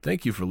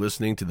Thank you for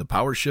listening to the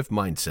Power Shift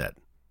Mindset.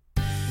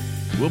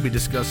 We'll be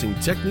discussing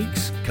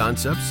techniques,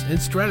 concepts,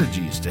 and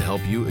strategies to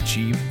help you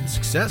achieve the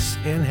success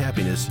and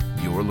happiness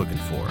you're looking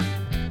for.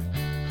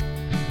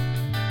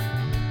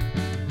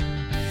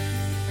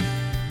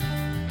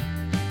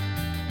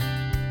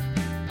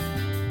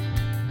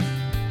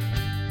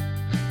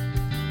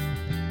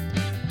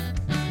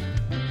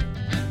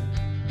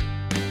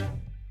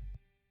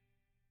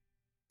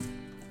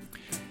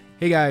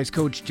 Hey guys,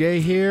 Coach Jay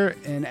here,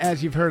 and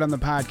as you've heard on the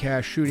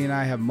podcast, Shruti and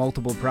I have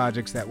multiple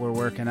projects that we're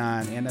working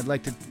on, and I'd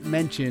like to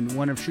mention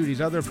one of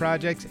Shruti's other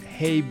projects,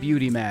 Hey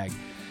Beauty Mag.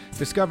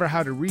 Discover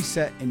how to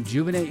reset and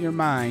rejuvenate your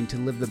mind to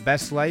live the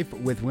best life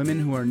with women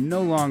who are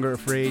no longer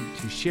afraid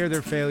to share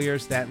their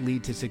failures that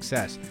lead to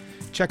success.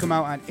 Check them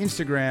out on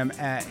Instagram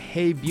at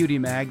Hey Beauty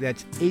Mag,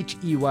 that's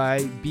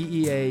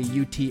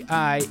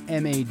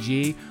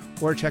HeyBeautyMag,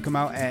 or check them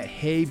out at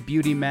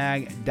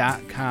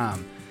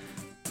heybeautymag.com.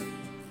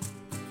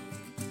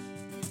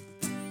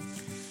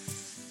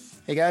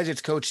 Hey guys,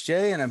 it's Coach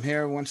Jay, and I'm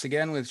here once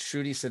again with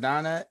Shruti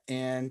Sadhana,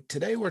 and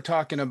today we're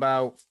talking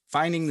about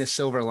finding the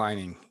silver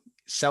lining,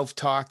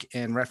 self-talk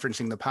and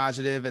referencing the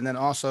positive, and then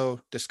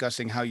also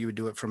discussing how you would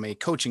do it from a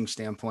coaching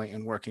standpoint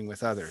and working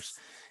with others.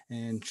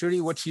 And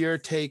Shruti, what's your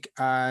take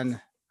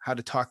on how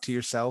to talk to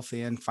yourself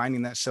and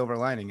finding that silver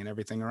lining in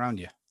everything around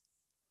you?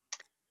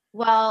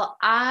 Well,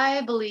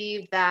 I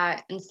believe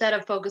that instead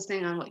of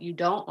focusing on what you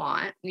don't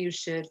want, you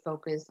should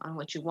focus on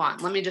what you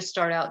want. Let me just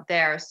start out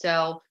there.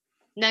 So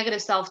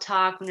negative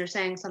self-talk, when you're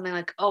saying something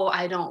like, oh,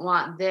 I don't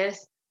want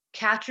this,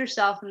 catch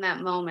yourself in that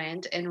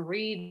moment and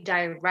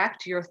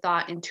redirect your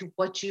thought into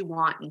what you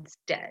want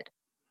instead.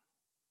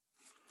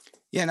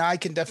 Yeah, no, I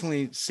can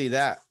definitely see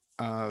that.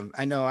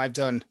 I know I've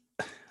done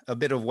a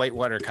bit of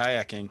whitewater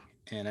kayaking,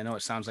 and I know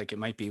it sounds like it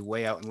might be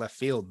way out in left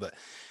field, but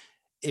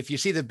if you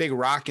see the big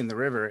rock in the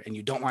river and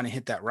you don't want to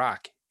hit that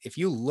rock, if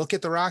you look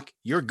at the rock,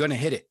 you're going to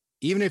hit it.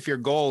 Even if your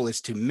goal is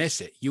to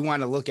miss it, you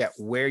want to look at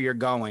where you're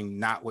going,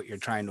 not what you're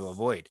trying to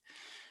avoid.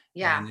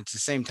 Yeah. And it's the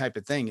same type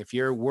of thing. If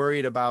you're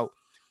worried about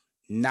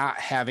not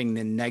having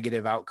the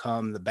negative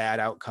outcome, the bad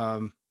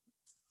outcome,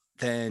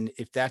 then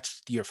if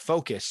that's your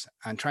focus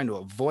on trying to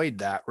avoid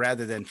that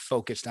rather than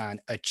focused on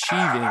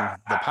achieving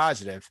the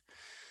positive,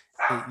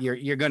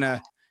 you're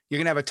gonna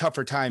have a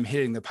tougher time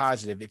hitting the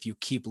positive if you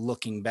keep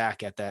looking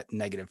back at that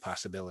negative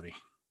possibility.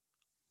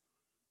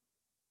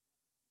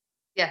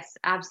 Yes,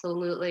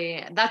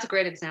 absolutely. That's a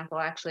great example,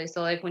 actually.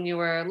 So like when you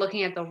were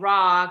looking at the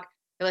rock,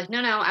 you're like,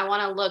 no, I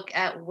want to look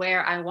at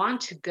where I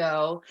want to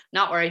go,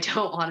 not where I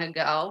don't want to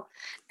go.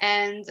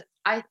 And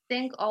I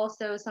think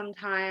also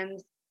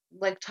sometimes,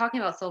 like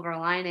talking about silver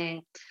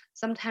lining,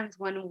 sometimes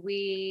when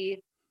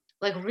we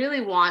like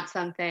really want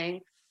something,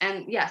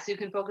 and yes, you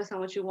can focus on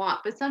what you want,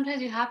 but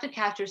sometimes you have to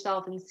catch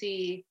yourself and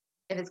see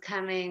if it's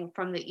coming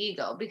from the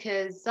ego,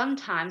 because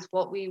sometimes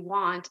what we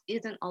want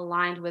isn't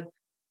aligned with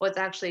what's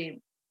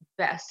actually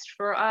best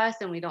for us,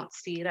 and we don't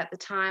see it at the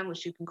time,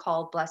 which you can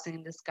call blessing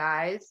in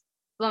disguise.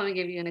 Let me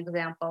give you an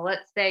example.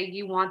 Let's say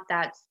you want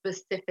that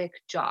specific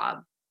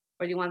job,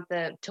 or you want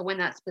to win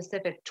that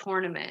specific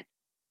tournament.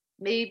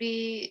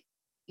 Maybe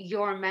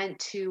you're meant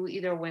to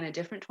either win a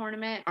different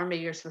tournament, or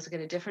maybe you're supposed to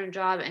get a different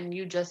job and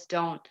you just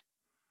don't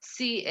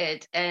see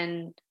it.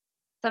 And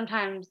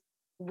sometimes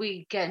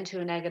we get into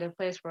a negative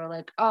place where we're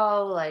like,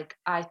 oh, like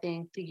I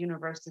think the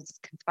universe is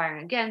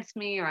conspiring against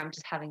me, or I'm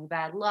just having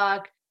bad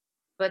luck.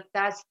 But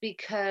that's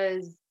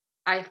because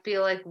I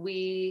feel like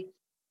we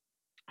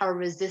are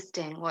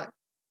resisting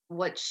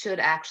what should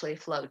actually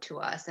flow to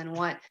us and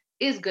what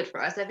is good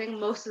for us. I think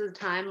most of the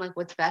time, like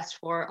what's best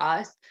for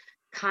us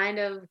kind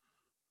of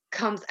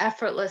comes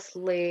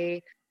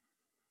effortlessly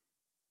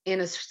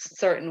in a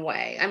certain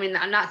way. I mean,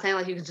 I'm not saying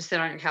like you can just sit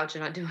on your couch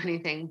and not do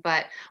anything,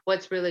 but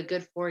what's really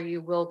good for you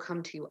will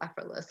come to you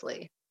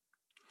effortlessly.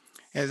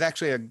 There's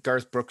actually a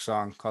Garth Brooks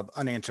song called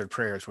Unanswered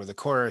Prayers, where the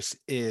chorus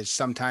is,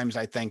 sometimes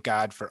I thank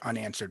God for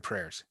unanswered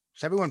prayers.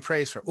 So everyone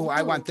prays for, oh,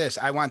 I want this,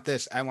 I want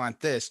this, I want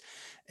this.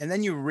 And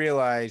then you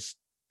realize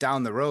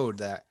down the road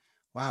that,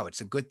 wow, it's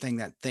a good thing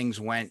that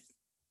things went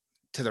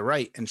to the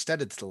right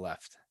instead of to the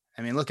left.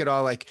 I mean, look at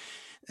all like,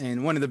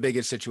 and one of the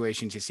biggest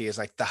situations you see is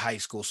like the high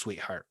school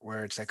sweetheart,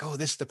 where it's like, oh,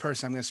 this is the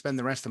person I'm going to spend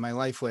the rest of my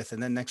life with.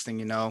 And then next thing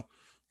you know,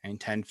 and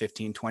 10,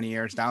 15, 20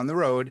 years down the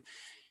road,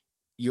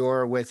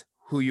 you're with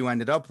who you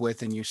ended up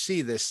with, and you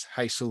see this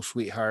high school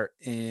sweetheart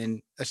in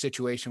a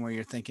situation where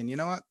you're thinking, you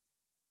know what,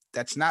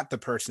 that's not the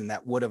person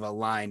that would have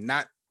aligned.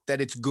 Not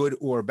that it's good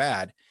or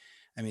bad.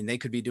 I mean, they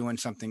could be doing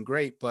something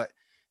great, but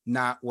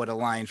not what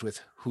aligns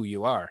with who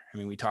you are. I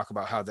mean, we talk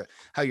about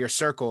how your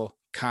circle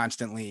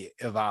constantly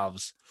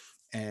evolves.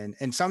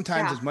 And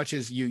sometimes as much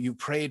as you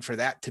prayed for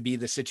that to be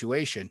the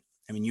situation,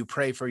 I mean, you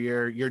pray for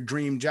your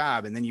dream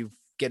job, and then you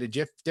get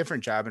a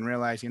different job and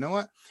realize, you know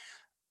what,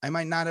 I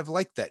might not have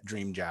liked that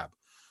dream job.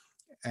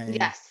 And,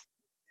 yes.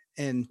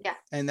 And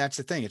that's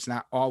the thing. It's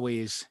not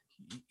always,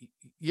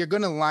 you're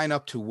going to line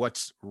up to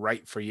what's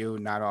right for you,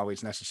 not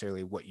always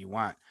necessarily what you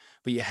want,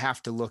 but you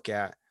have to look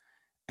at,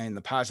 and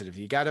the positive,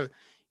 you got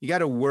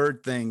to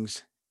word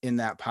things in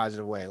that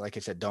positive way. Like I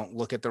said, don't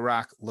look at the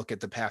rock, look at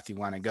the path you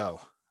want to go.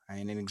 I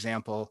mean, an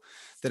example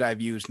that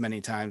I've used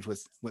many times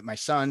with my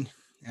son,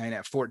 and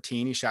at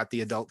 14, he shot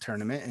the adult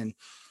tournament, and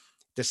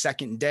the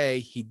second day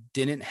he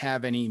didn't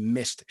have any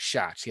missed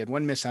shots. He had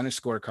one miss on his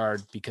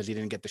scorecard because he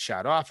didn't get the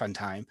shot off on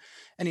time.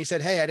 And he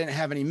said, "Hey, I didn't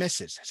have any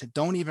misses." I said,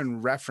 "Don't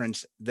even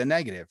reference the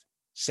negative.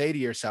 Say to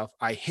yourself,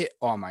 I hit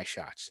all my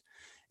shots."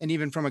 And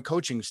even from a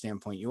coaching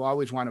standpoint, you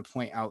always want to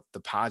point out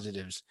the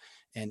positives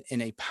and in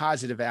a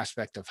positive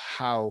aspect of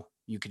how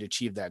you could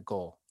achieve that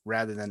goal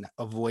rather than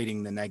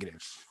avoiding the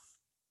negatives.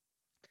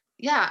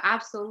 Yeah,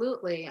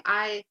 absolutely.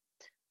 I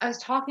was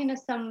talking to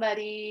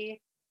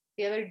somebody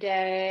the other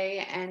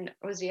day, and it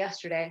was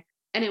yesterday.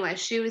 Anyway,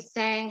 she was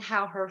saying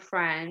how her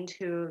friend,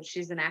 who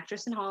she's an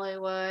actress in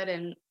Hollywood,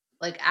 and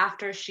like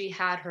after she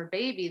had her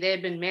baby, they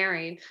had been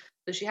married.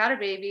 So she had her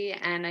baby,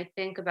 and I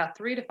think about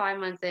 3 to 5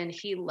 months in,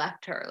 he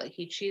left her. Like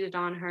he cheated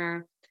on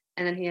her,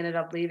 and then he ended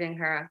up leaving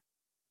her.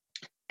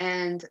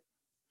 And,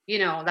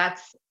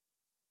 that's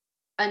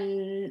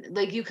and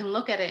like you can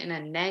look at it in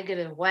a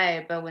negative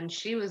way, but when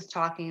she was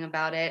talking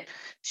about it,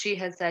 she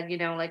had said,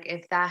 like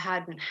if that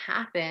hadn't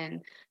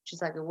happened,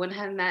 she's like, I wouldn't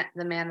have met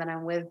the man that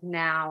I'm with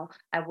now.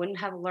 I wouldn't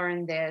have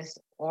learned this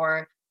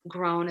or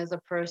grown as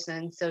a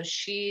person. So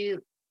she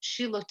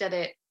looked at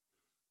it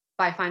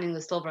by finding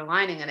the silver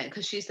lining in it,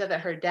 because she said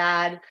that her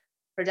dad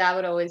would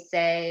always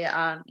say,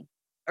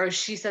 or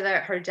she said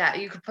that her dad,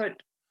 you could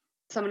put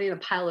somebody in a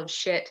pile of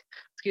shit,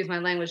 excuse my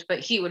language, but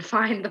he would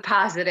find the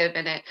positive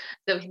in it.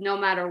 So no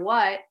matter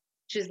what,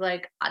 she's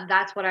like,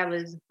 that's what I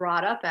was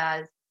brought up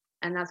as.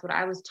 And that's what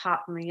I was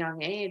taught from a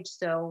young age.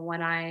 So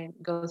when I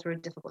go through a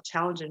difficult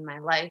challenge in my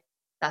life,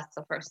 that's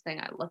the first thing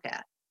I look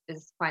at,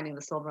 is finding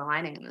the silver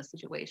lining in the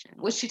situation,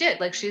 which she did.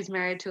 Like she's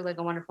married to like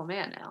a wonderful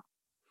man now.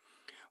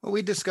 Well,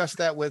 we discussed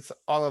that with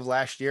all of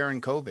last year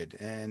and COVID.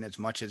 And as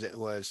much as it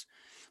was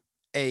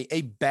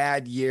a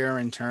bad year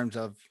in terms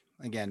of,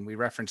 again, we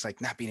referenced like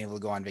not being able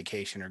to go on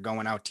vacation or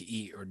going out to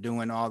eat or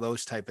doing all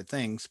those type of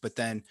things, but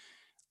then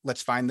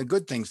let's find the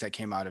good things that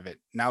came out of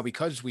it. Now,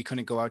 because we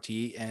couldn't go out to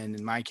eat, and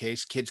in my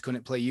case, kids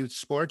couldn't play youth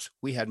sports,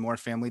 we had more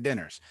family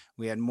dinners.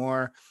 We had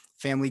more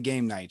family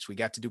game nights. We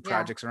got to do Yeah.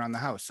 projects around the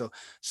house. So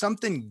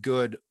something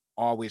good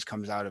always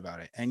comes out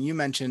about it. And you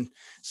mentioned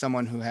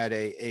someone who had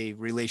a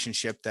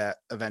relationship that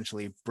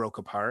eventually broke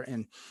apart.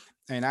 And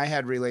I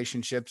had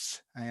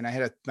relationships, and I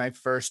had my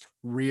first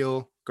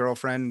real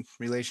girlfriend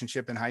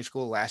relationship in high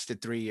school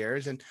lasted 3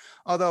 years. And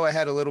although I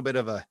had a little bit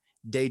of a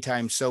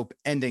daytime soap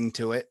ending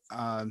to it,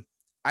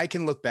 I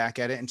can look back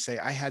at it and say,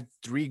 I had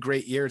 3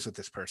 great years with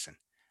this person.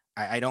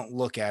 I don't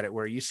look at it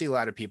where you see a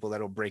lot of people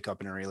that'll break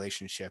up in a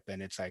relationship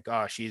and it's like,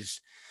 oh,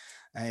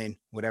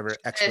 whatever She's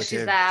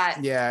expletive. that.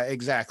 Yeah,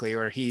 exactly.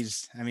 Or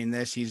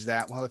this, he's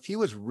that. Well, if he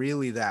was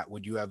really that,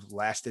 would you have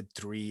lasted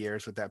 3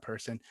 years with that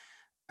person?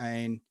 I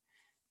mean,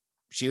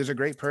 she was a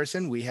great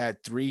person. We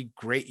had 3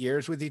 great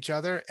years with each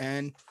other.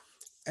 And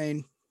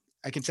I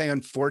can say,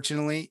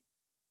 unfortunately,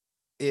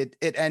 it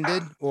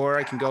ended, or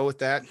I can go with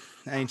that.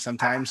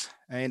 Sometimes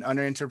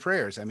unanswered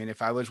prayers.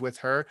 If I was with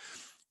her,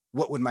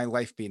 what would my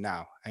life be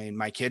now?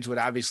 My kids would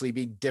obviously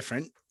be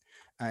different.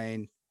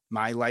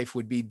 My life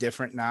would be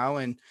different now.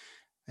 And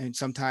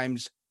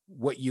sometimes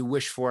what you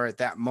wish for at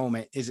that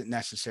moment isn't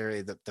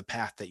necessarily the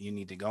path that you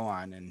need to go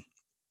on.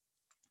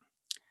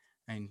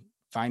 And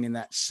finding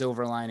that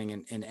silver lining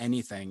in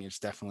anything is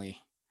definitely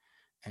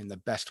and the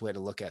best way to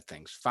look at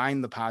things.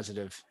 Find the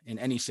positive in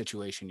any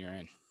situation you're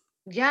in.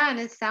 Yeah, and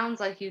it sounds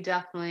like you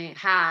definitely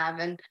have.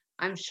 And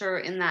I'm sure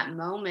in that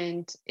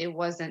moment,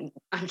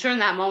 I'm sure in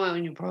that moment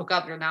when you broke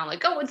up, you're now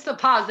like, oh, what's the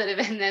positive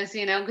in this?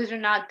 Because you're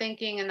not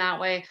thinking in that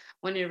way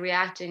when you're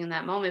reacting in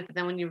that moment. But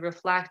then when you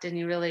reflect and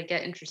you really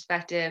get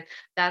introspective,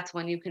 that's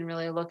when you can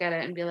really look at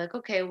it and be like,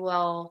 okay,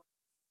 well,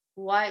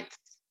 what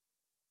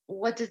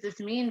what does this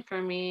mean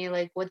for me?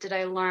 Like, what did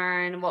I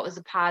learn? What was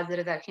the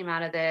positive that came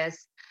out of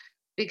this?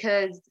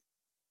 Because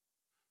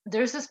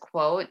there's this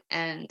quote,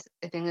 and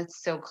I think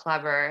it's so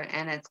clever,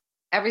 and it's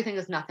everything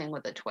is nothing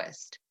with a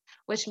twist,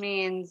 which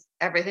means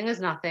everything is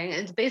nothing.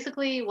 It's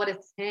basically what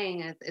it's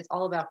saying is it's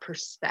all about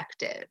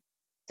perspective.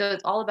 So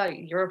it's all about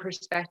your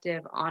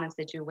perspective on a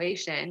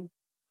situation.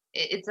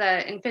 It's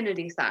a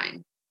infinity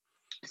sign.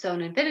 So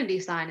an infinity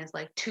sign is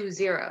like two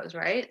zeros,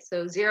 right?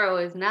 So zero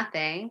is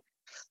nothing.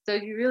 So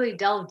you really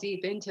delve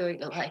deep into it,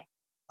 you're like,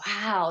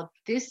 wow,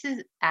 this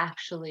is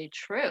actually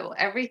true.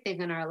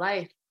 Everything in our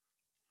life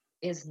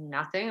is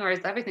nothing or is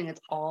everything.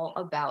 It's all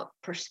about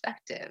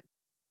perspective.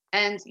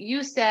 And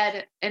you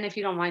said, and if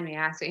you don't mind me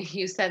asking,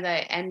 you said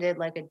that it ended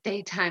like a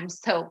daytime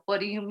soap. What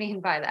do you mean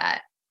by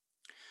that?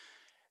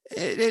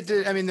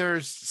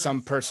 There's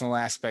some personal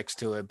aspects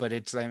to it, but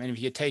if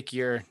you take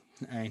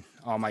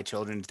all my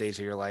children's days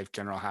of your life,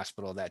 General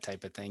Hospital, that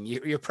type of thing,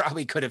 you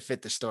probably could have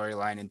fit the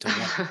storyline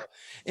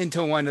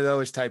into one of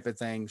those type of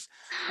things.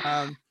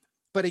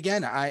 But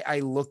again, I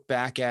look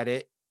back at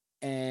it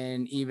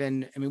And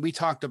even, I mean, we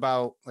talked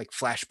about like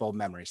flashbulb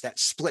memories, that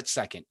split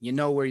second, you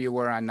know, where you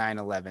were on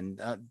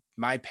 9/11.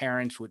 My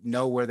parents would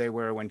know where they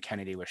were when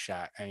Kennedy was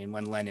shot. I mean,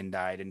 when Lennon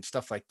died and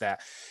stuff like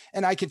that.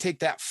 And I could take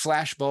that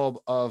flashbulb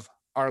of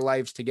our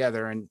lives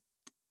together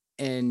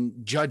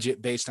and judge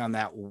it based on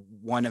that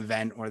one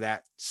event or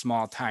that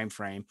small time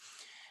frame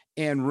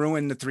and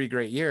ruin the 3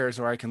 great years.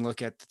 Or I can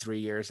look at the 3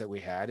 years that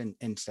we had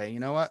and say, you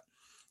know what,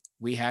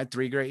 we had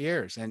 3 great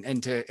years.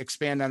 And to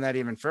expand on that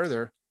even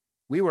further,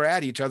 we were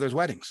at each other's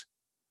weddings.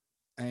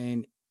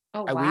 And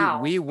Oh, we wow.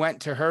 we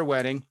went to her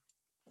wedding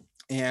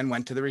and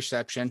went to the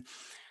reception.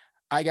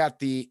 I got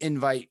the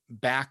invite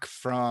back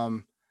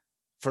for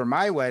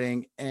my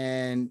wedding,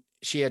 and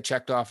she had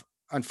checked off,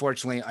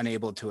 unfortunately,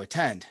 unable to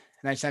attend.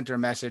 And I sent her a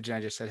message and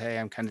I just said, hey,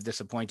 I'm kind of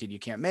disappointed you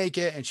can't make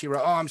it. And she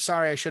wrote, oh, I'm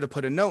sorry. I should have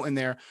put a note in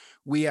there.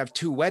 We have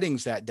 2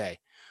 weddings that day.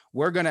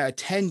 We're going to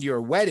attend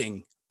your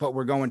wedding, but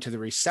we're going to the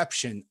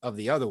reception of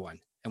the other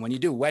one. And when you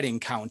do wedding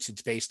counts,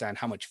 it's based on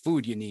how much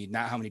food you need,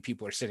 not how many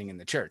people are sitting in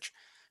the church.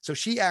 So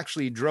she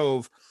actually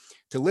drove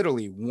to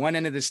literally one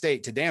end of the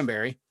state to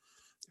Danbury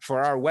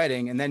for our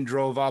wedding and then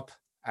drove up,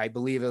 I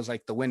believe it was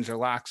like the Windsor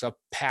Locks, up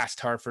past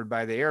Hartford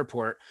by the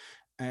airport,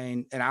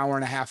 and an hour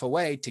and a half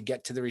away to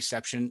get to the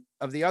reception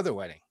of the other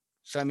wedding.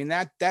 So, I mean,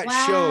 that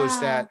shows Wow.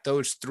 that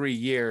those 3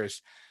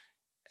 years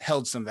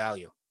held some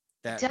value.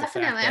 That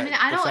Definitely. I mean,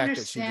 I the don't fact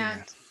that she did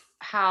understand that.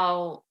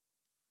 how,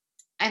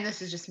 and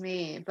this is just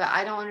me, but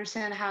I don't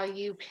understand how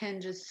you can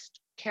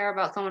just care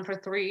about someone for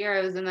 3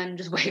 years and then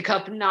just wake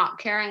up not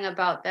caring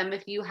about them.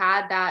 If you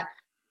had that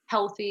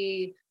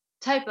healthy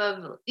type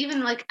of,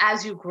 even like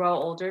as you grow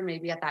older,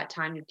 maybe at that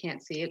time you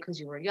can't see it because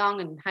you were young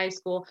and in high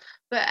school,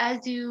 but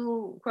as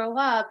you grow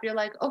up, you're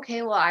like,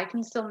 okay, well, I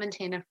can still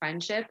maintain a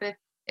friendship. If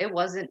it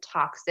wasn't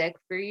toxic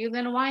for you,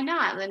 then why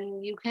not?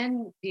 Then you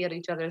can be at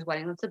each other's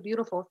wedding. That's a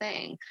beautiful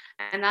thing.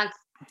 And that's,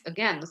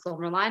 again, the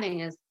silver lining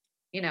is,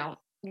 you know,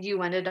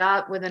 you ended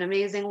up with an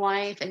amazing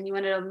wife and you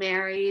ended up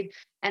married,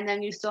 and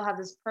then you still have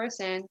this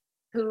person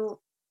who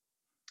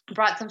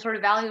brought some sort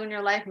of value in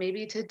your life,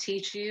 maybe to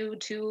teach you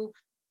to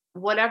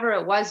whatever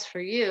it was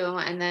for you,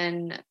 and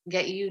then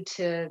get you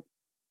to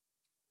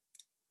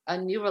a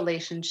new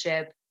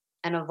relationship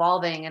and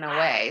evolving in a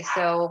way.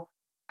 So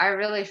I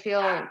really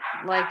feel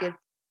like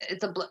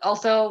it's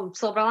also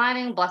silver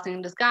lining, blessing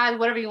in disguise,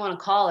 whatever you want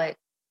to call it.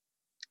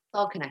 It's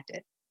all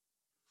connected.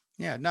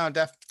 Yeah, no,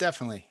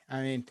 definitely.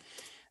 I mean,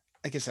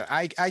 like I said,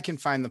 I can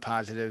find the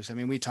positives. I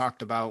mean, we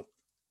talked about,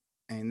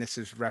 and this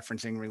is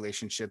referencing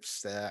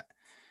relationships that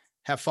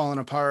have fallen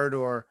apart,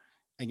 or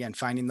again,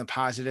 finding the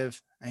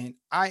positive. I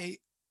mean,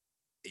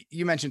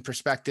 you mentioned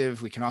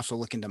perspective. We can also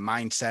look into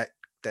mindset,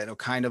 that'll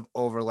kind of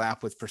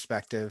overlap with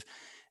perspective.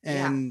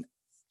 Yeah. And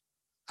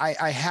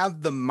I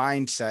have the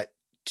mindset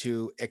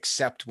to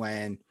accept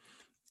when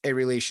a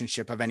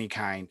relationship of any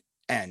kind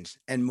ends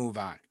and move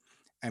on.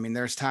 I mean,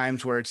 there's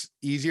times where it's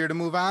easier to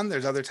move on.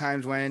 There's other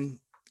times when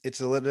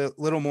it's a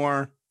little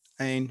more,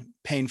 I mean,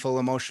 painful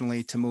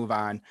emotionally to move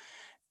on.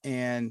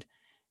 And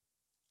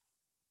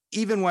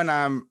even when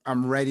I'm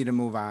ready to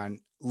move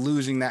on,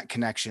 losing that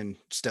connection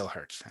still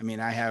hurts. I mean,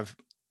 I have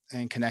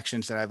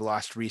connections that I've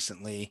lost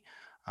recently,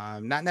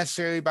 not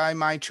necessarily by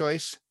my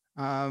choice.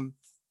 And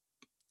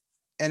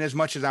as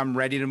much as I'm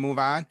ready to move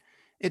on,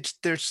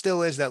 there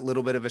still is that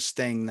little bit of a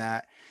sting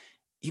that,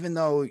 even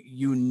though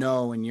you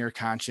know in your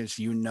conscience,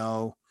 you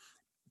know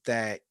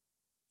that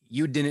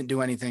you didn't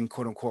do anything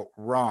quote unquote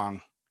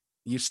wrong,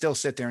 you still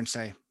sit there and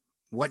say,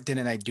 what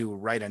didn't I do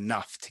right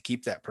enough to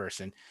keep that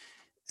person?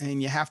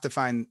 And you have to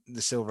find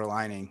the silver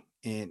lining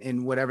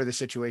in whatever the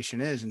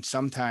situation is. And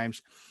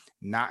sometimes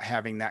not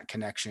having that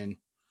connection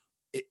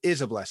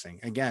is a blessing.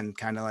 Again,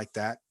 kind of like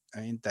that.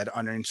 I mean, that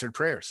unanswered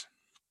prayers.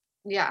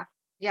 Yeah.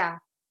 Yeah.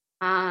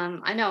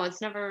 I know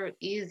it's never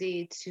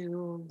easy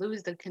to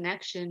lose the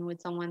connection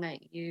with someone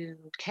that you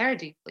care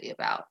deeply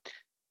about.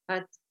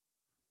 That's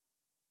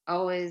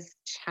always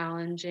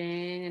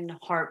challenging and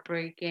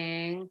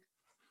heartbreaking.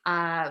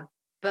 Uh,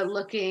 but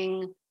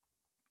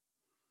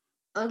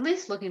at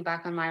least looking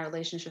back on my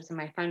relationships and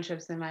my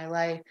friendships in my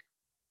life,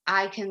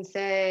 I can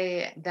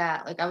say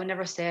that, like, I would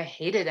never say I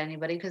hated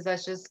anybody because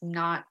that's just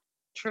not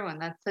true.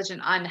 And that's such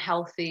an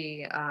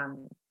unhealthy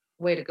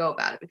way to go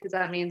about it, because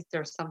that means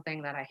there's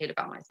something that I hate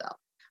about myself.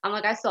 I'm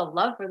like, I still have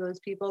love for those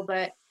people,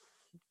 but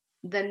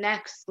the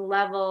next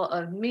level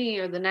of me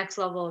or the next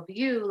level of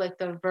you, like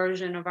the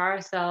version of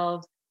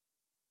ourselves,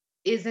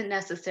 isn't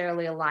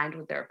necessarily aligned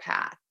with their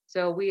path.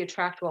 So we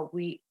attract what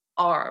we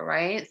are,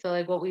 right? So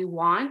like what we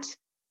want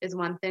is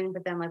one thing,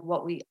 but then like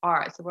what we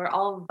are. So we're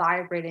all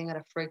vibrating at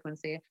a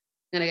frequency. I'm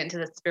gonna get into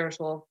the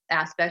spiritual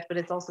aspect, but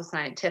it's also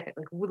scientific.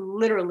 Like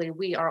literally,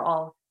 we are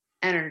all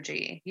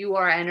energy. You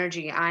are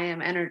energy. I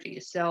am energy.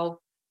 So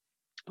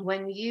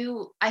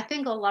I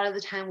think a lot of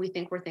the time we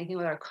think we're thinking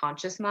with our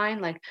conscious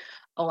mind, like,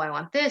 oh, I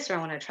want this, or I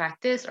want to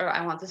attract this, or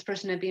I want this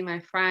person to be my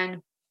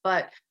friend.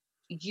 But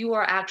you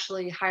are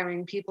actually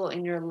hiring people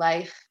in your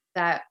life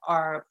that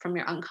are from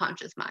your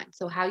unconscious mind.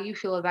 So how you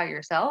feel about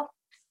yourself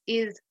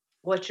is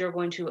what you're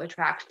going to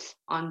attract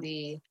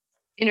in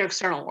your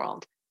external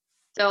world.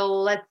 So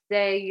let's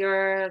say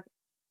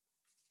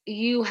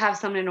you have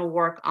something to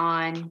work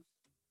on.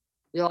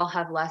 We all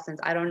have lessons.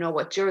 I don't know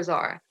what yours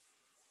are,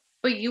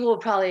 but you will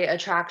probably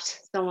attract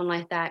someone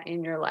like that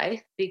in your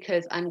life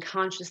because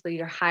unconsciously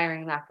you're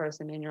hiring that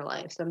person in your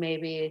life. So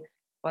maybe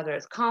whether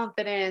it's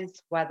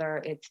confidence, whether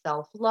it's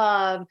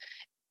self-love,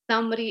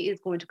 somebody is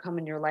going to come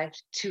in your life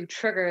to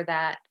trigger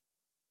that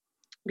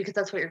because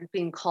that's what you're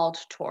being called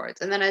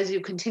towards. And then as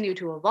you continue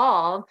to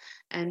evolve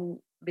and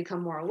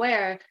become more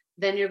aware,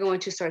 then you're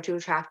going to start to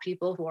attract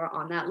people who are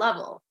on that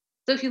level.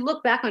 So if you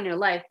look back on your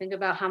life, think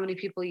about how many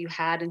people you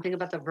had and think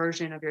about the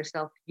version of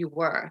yourself you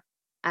were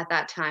at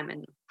that time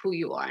and who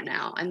you are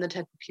now and the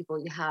type of people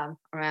you have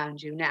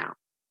around you now.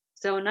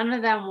 So none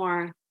of them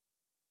were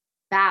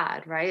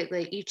bad, right?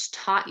 They each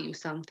taught you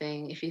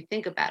something if you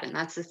think about it. And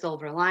that's the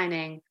silver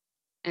lining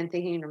and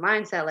thinking in your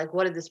mindset, like,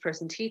 what did this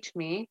person teach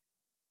me?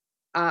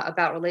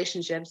 About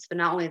relationships, but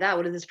not only that,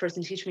 what did this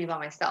person teach me about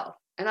myself?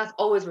 And that's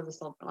always where the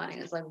silver lining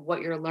is, like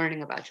what you're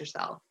learning about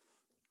yourself.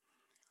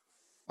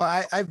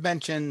 Well, I've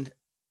mentioned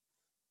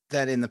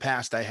that in the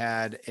past I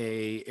had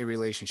a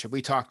relationship.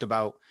 We talked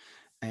about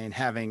and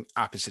having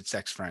opposite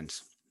sex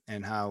friends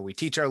and how we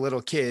teach our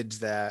little kids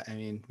that, I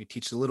mean, we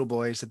teach the little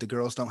boys that the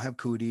girls don't have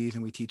cooties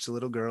and we teach the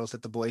little girls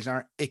that the boys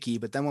aren't icky.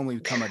 But then when we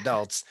become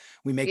adults,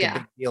 we make a Yeah.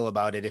 big deal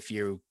about it if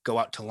you go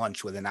out to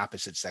lunch with an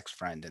opposite sex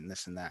friend and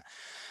this and that.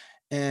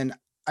 And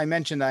I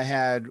mentioned I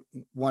had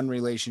one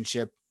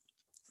relationship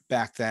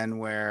back then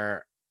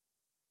where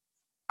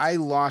I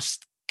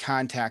lost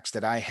contacts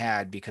that I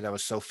had because I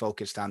was so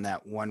focused on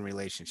that one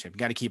relationship. You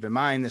got to keep in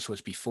mind, this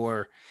was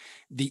before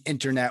the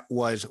internet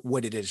was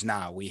what it is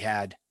now. We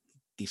had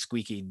the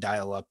squeaky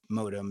dial-up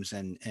modems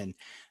and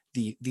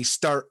the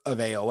start of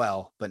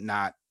AOL, but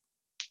not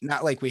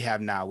like we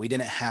have now. We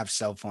didn't have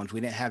cell phones.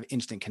 We didn't have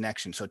instant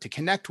connection. So to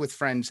connect with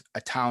friends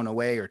a town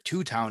away or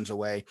 2 towns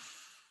away,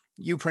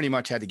 you pretty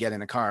much had to get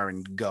in a car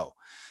and go.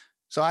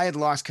 So I had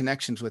lost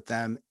connections with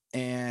them.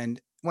 And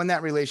when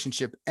that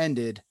relationship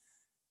ended,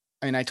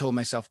 and I told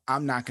myself,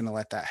 I'm not going to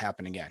let that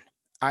happen again.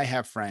 I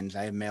have friends.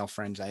 I have male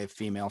friends. I have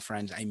female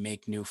friends. I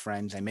make new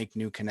friends. I make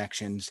new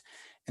connections.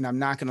 And I'm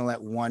not going to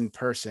let one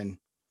person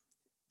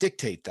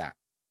dictate that.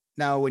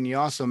 Now, when you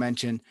also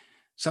mention,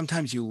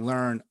 sometimes you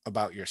learn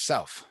about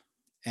yourself.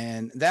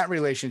 And that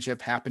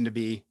relationship happened to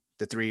be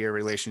the 3-year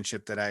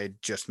relationship that I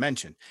just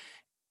mentioned.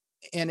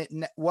 And it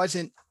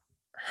wasn't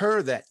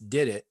her that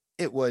did it.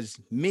 It was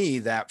me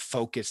that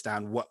focused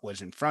on what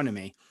was in front of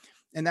me.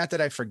 And not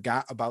that I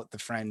forgot about the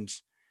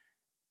friends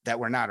that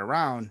were not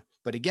around.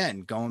 But again,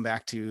 going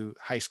back to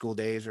high school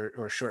days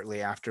or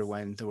shortly after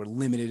when there were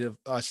limited of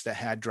us that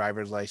had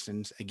driver's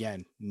license,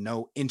 again,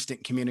 no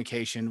instant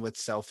communication with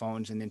cell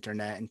phones and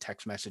internet and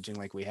text messaging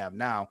like we have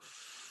now.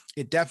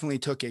 It definitely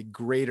took a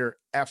greater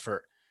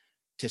effort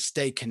to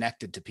stay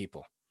connected to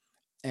people.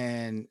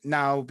 And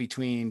now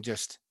between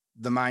just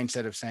the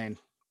mindset of saying,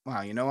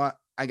 wow, you know what?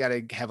 I got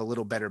to have a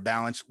little better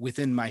balance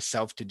within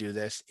myself to do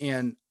this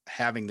and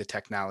having the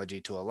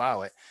technology to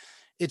allow it,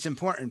 it's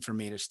important for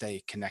me to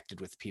stay connected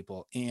with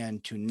people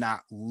and to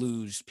not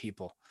lose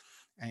people.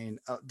 And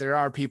there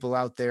are people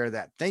out there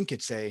that think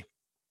it's a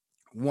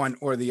one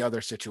or the other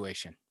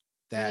situation.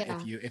 That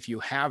Yeah. if you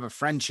have a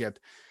friendship,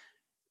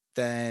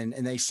 then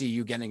and they see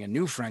you getting a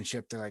new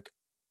friendship, they're like,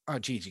 oh,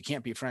 geez, you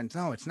can't be friends.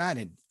 No, it's not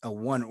a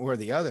one or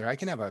the other. I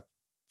can have a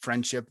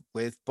friendship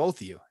with both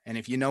of you. And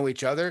if you know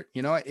each other,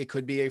 you know, it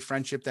could be a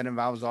friendship that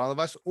involves all of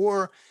us,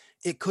 or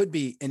it could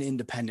be an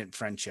independent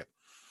friendship.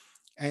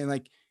 And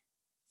like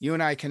you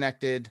and I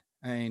connected,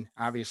 I mean,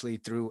 obviously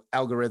through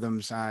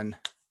algorithms on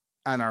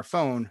our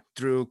phone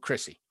through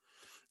Chrissy.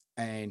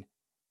 And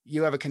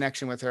you have a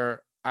connection with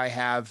her. I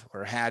have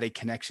or had a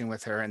connection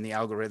with her, and the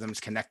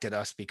algorithms connected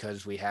us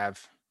because we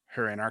have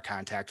her in our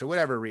contacts or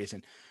whatever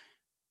reason.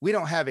 We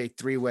don't have a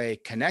 3-way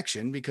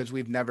connection because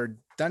we've never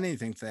done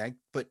anything to that.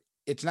 But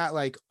it's not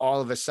like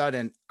all of a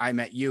sudden I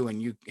met you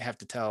and you have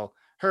to tell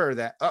her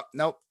that, oh,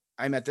 nope,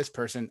 I met this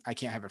person. I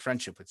can't have a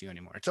friendship with you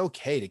anymore. It's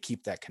okay to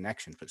keep that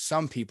connection. But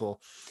some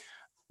people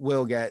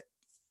will get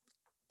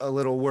a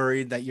little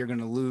worried that you're going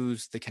to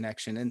lose the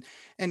connection.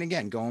 And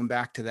again, going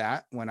back to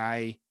that, when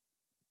I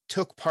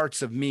took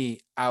parts of me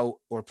out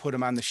or put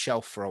them on the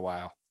shelf for a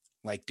while,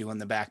 like doing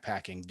the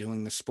backpacking,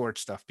 doing the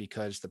sports stuff,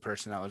 because the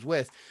person I was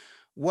with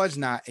was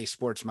not a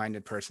sports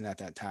minded person at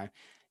that time.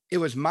 It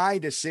was my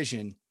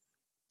decision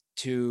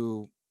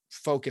to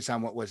focus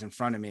on what was in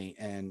front of me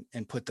and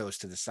put those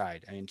to the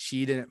side. I mean,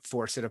 she didn't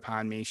force it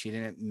upon me. She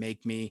didn't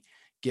make me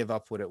give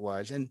up what it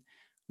was. And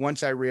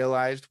once I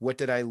realized, what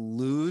did I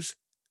lose?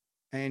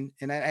 And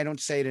I don't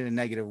say it in a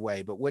negative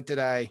way, but what did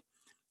I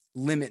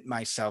limit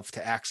myself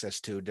to access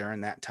to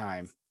during that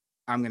time?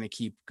 I'm going to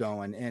keep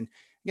going. And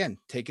again,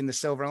 taking the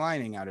silver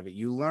lining out of it,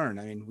 you learn.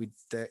 I mean,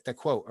 the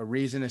quote, a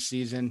reason, a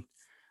season,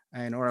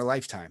 and or a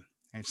lifetime.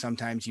 And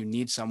sometimes you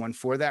need someone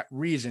for that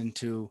reason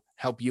to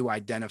help you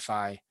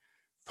identify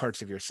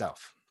parts of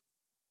yourself.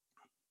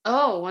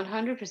 Oh,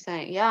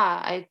 100%. Yeah.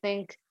 I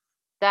think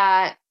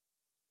that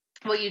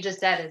what you just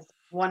said is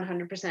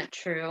 100%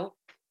 true.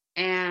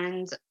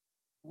 And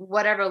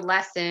whatever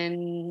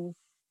lesson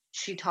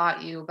she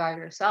taught you about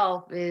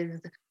yourself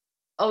is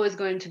always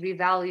going to be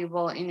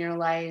valuable in your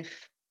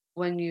life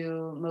when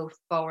you move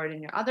forward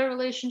in your other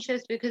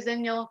relationships, because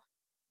then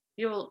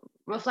you'll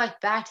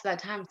reflect back to that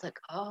time. It's like,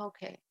 oh,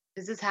 okay,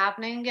 is this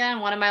happening again?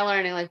 What am I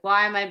learning? Like,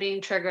 why am I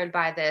being triggered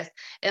by this?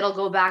 It'll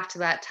go back to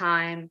that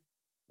time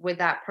with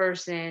that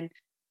person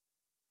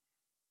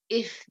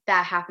if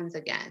that happens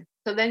again.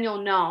 So then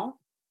you'll know,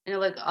 and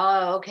you're like,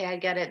 oh, okay, I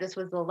get it. This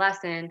was the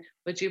lesson,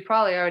 which you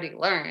probably already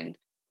learned.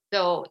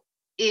 So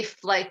if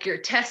like you're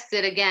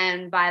tested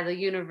again by the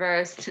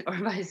universe or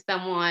by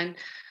someone,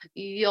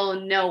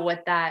 you'll know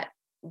what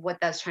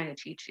that's trying to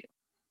teach you.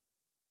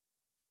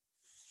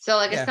 So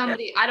like if Yeah.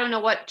 somebody, I don't know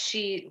what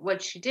she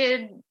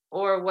did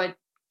or what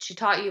she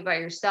taught you about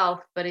yourself,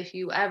 but if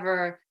you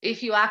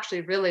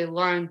actually really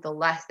learned the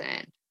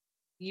lesson,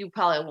 you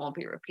probably won't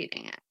be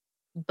repeating it.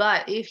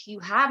 But if you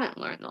haven't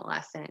learned the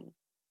lesson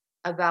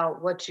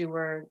about what you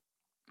were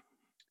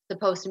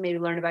supposed to maybe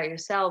learn about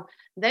yourself,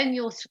 then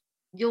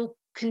you'll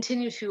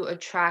continue to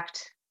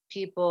attract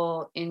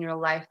people in your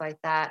life like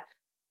that,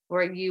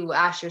 where you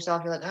ask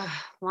yourself, you're like,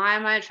 "Ugh, why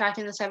am I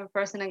attracting this type of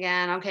person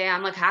again? Okay,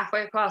 I'm like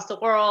halfway across the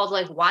world.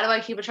 Like, why do I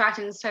keep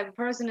attracting this type of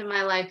person in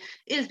my life?"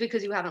 Is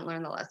because you haven't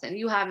learned the lesson.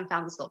 You haven't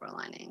found the silver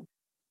lining.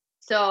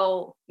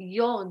 So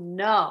you'll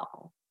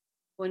know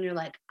when you're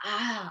like,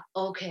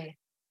 okay,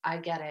 I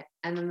get it.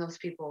 And then those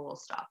people will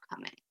stop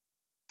coming.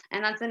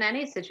 And that's in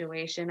any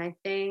situation. I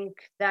think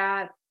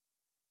that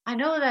I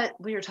know that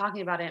we were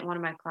talking about it in one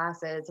of my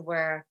classes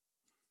where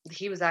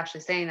he was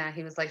actually saying that.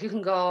 He was like, you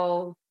can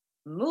go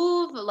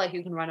move, like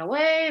you can run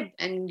away,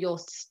 and you'll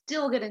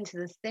still get into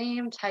the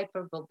same type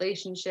of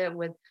relationship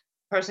with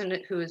a person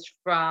who is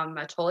from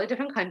a totally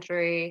different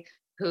country,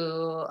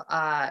 who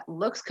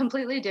looks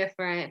completely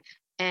different,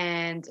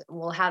 and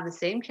will have the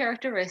same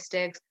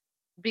characteristics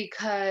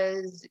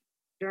because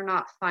you're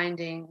not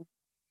finding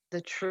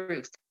the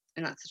truth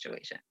in that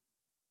situation.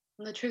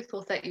 And the truth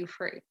will set you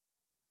free.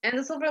 And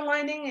the silver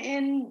lining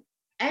in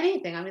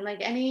anything, I mean, like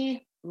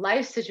any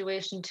life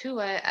situation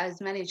too,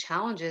 as many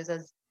challenges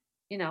as,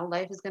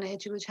 life is going to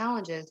hit you with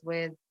challenges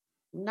with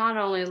not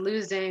only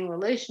losing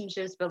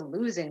relationships, but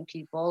losing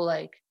people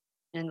like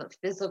in the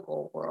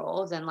physical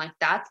world. And like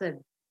that's a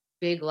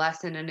big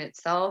lesson in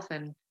itself.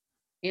 And,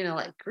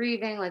 like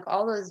grieving, like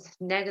all those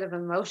negative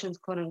emotions,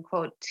 quote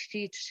unquote,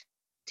 teach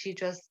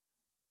us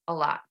a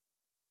lot.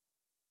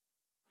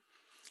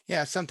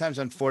 Yeah. Sometimes,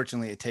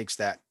 unfortunately, it takes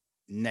that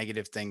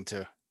negative thing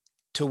to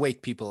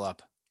wake people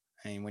up.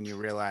 I mean, when you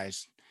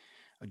realize,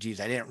 oh, geez,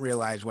 I didn't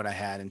realize what I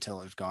had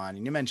until it was gone.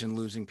 And you mentioned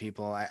losing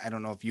people. I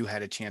don't know if you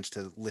had a chance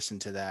to listen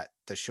to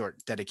the short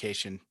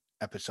dedication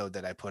episode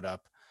that I put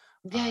up.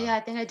 Yeah, yeah,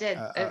 I think I did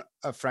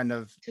A friend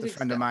of 2 weeks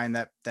of ago. mine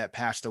that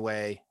passed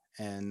away,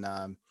 and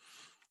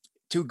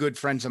two good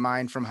friends of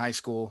mine from high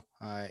school.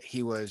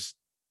 He was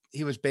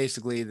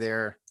basically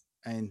their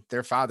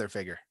father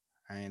figure.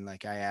 I mean,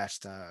 like I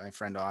asked my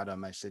friend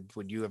Autumn, I said,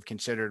 would you have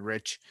considered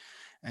Rich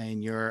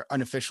and your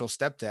unofficial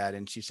stepdad?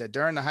 And she said,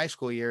 during the high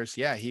school years,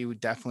 yeah,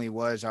 definitely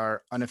was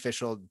our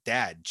unofficial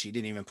dad. She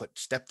didn't even put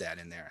stepdad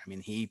in there. I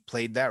mean, he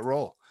played that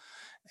role.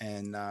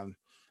 And I mean,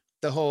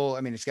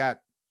 I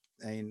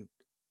mean,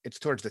 it's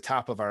towards the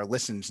top of our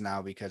listens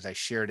now because I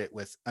shared it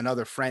with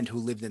another friend who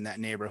lived in that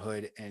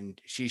neighborhood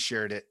and she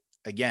shared it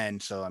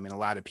again. So, I mean, a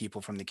lot of people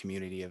from the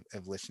community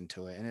have listened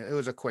to it. And it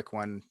was a quick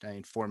one. I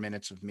mean, 4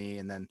 minutes of me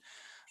and then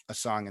a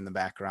song in the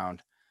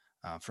background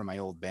from my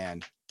old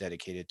band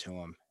dedicated to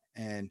him.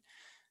 And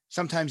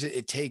sometimes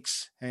it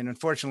takes, and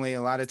unfortunately,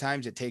 a lot of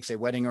times it takes a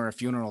wedding or a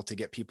funeral to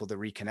get people to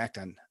reconnect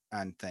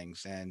on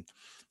things. And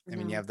I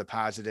mean, you Mhm. have the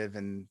positive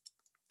and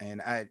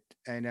I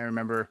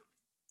remember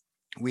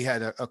we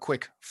had a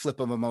quick flip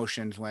of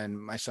emotions when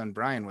my son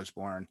Brian was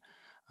born.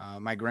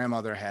 My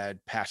grandmother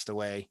had passed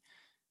away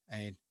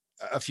a,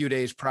 a few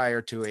days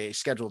prior to a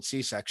scheduled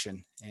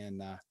C-section.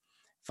 And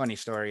funny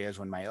story is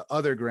when my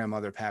other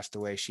grandmother passed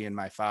away, she and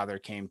my father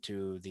came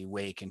to the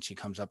wake and she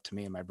comes up to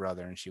me and my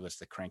brother and she was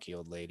the cranky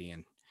old lady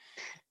and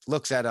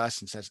looks at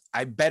us and says,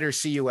 I better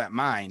see you at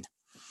mine.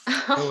 So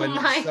Oh when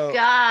my so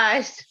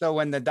gosh. so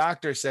when the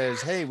doctor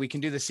says, hey, we can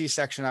do the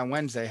C-section on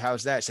Wednesday,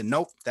 how's that? I said,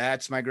 nope,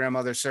 that's my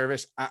grandmother's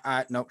service.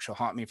 Nope, she'll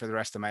haunt me for the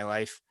rest of my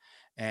life.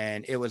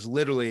 And it was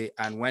literally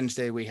on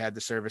Wednesday, we had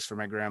the service for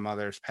my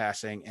grandmother's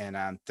passing. And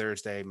on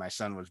Thursday, my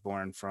son was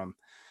born from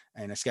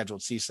in a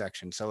scheduled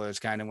C-section. So it was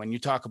kind of, when you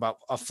talk about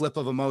a flip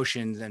of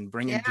emotions and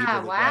bringing people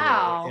Yeah,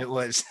 together, it wow.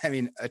 was, I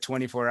mean, a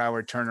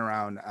 24-hour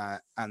turnaround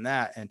on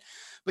that.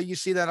 But you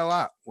see that a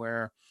lot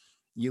where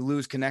you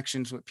lose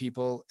connections with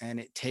people and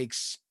it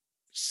takes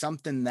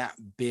something that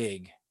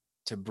big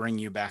to bring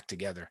you back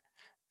together.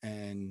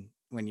 And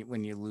when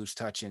you lose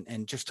touch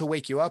and just to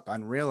wake you up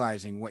on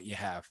realizing what you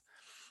have.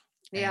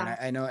 And Yeah.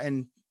 I know,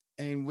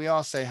 and we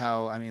all say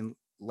how, I mean,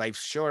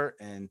 life's short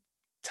and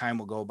time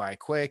will go by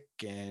quick.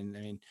 And I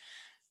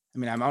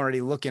mean, I'm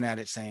already looking at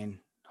it saying,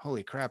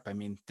 holy crap. I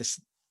mean,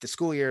 the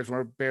school years,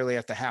 we're barely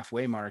at the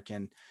halfway mark.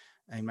 And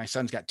my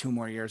son's got 2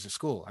 more years of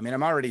school. I mean,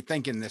 I'm already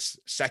thinking this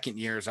second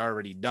year is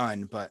already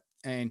done, but,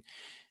 and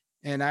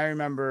I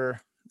remember,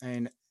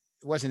 and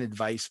wasn't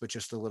advice, but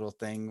just a little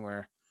thing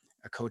where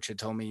a coach had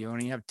told me, you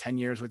only have 10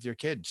 years with your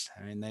kids.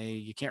 I mean,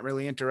 you can't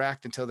really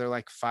interact until they're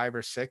like 5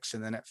 or 6.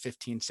 And then at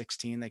 15,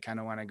 16, they kind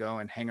of want to go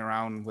and hang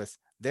around with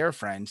their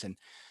friends. And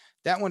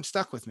that one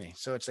stuck with me.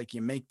 So it's like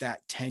you make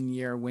that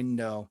 10-year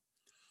window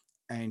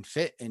and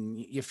fit, and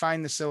you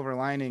find the silver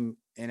lining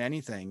in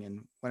anything.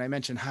 And when I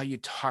mentioned how you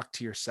talk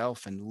to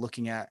yourself and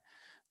looking at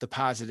the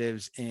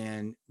positives,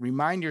 and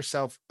remind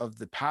yourself of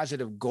the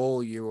positive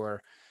goal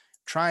you're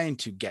trying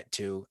to get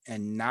to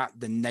and not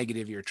the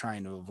negative you're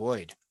trying to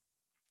avoid.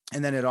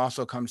 And then it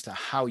also comes to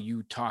how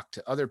you talk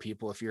to other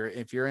people. If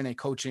you're in a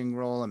coaching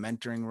role, a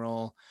mentoring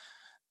role,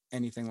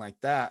 anything like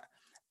that.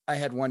 I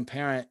had one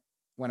parent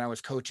when I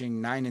was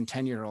coaching 9 and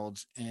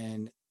 10-year-olds,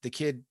 and the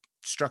kid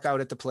struck out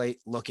at the plate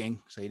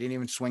looking, so he didn't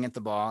even swing at the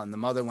ball, and the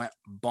mother went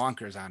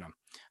bonkers on him.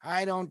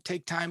 I don't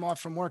take time off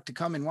from work to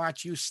come and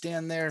watch you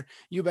stand there.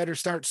 You better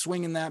start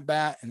swinging that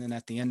bat. And then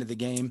at the end of the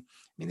game,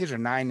 I mean, these are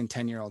 9 and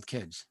 10-year-old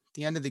kids. At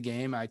the end of the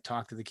game, I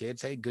talked to the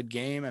kids. Hey, good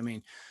game. I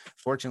mean,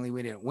 fortunately,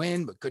 we didn't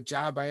win, but good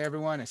job by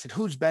everyone. I said,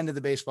 who's been to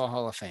the Baseball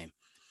Hall of Fame?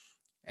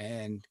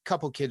 And a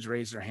couple kids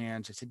raised their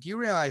hands. I said, do you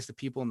realize the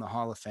people in the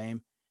Hall of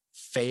Fame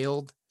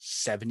failed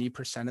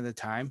 70% of the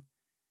time?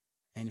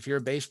 And if you're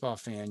a baseball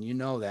fan, you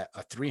know that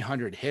a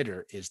 300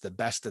 hitter is the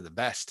best of the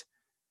best.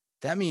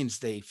 That means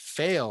they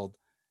failed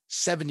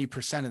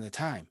 70% of the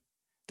time.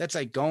 That's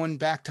like going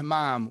back to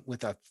mom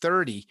with a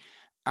 30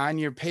 on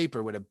your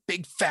paper with a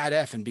big fat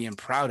F and being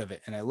proud of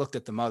it. And I looked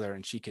at the mother,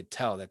 and she could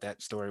tell that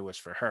that story was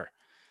for her.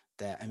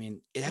 That, I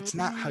mean, that's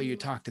not how you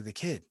talk to the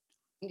kid.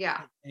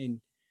 Yeah. And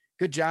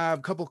good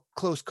job. Couple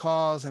close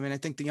calls. I mean, I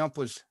think the ump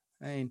was,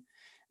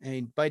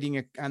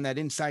 biting on that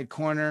inside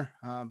corner.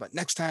 But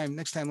next time,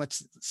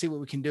 let's see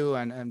what we can do.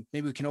 And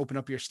maybe we can open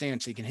up your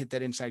stance so you can hit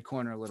that inside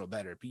corner a little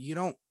better. But you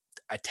don't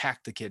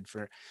attack the kid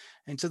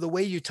and so the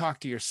way you talk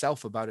to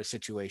yourself about a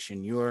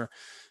situation,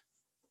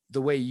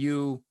 the way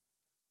you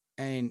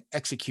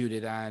execute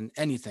it on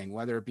anything,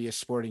 whether it be a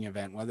sporting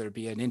event, whether it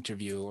be an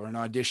interview or an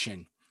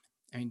audition.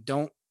 I mean,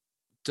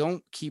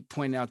 don't keep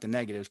pointing out the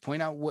negatives,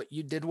 point out what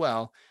you did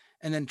well,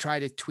 and then try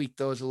to tweak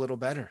those a little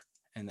better,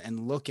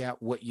 and look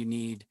at what you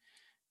need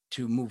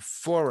to move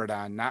forward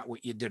on, not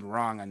what you did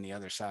wrong on the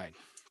other side.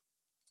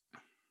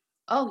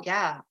 Oh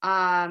yeah.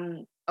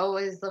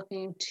 Always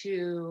looking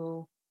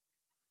to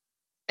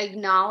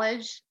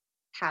acknowledge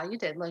how you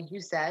did, like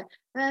you said.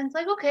 And then it's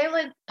like, okay,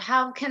 like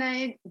how can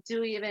I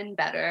do even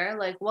better?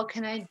 Like what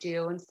can I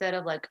do instead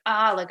of like,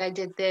 like I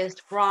did this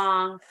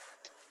wrong.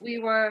 We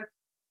were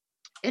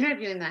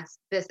interviewing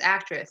this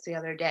actress the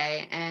other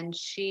day, and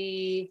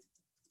she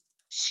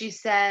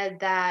said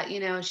that,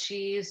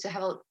 she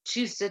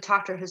used to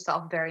talk to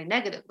herself very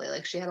negatively.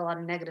 Like she had a lot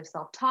of negative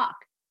self-talk.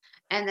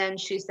 And then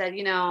she said,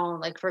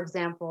 like for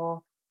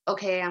example,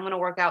 okay, I'm going to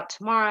work out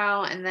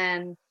tomorrow, and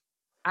then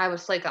I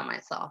would flake on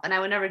myself, and I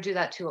would never do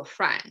that to a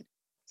friend.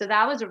 So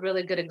that was a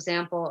really good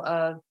example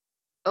of,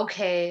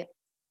 okay,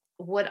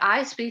 would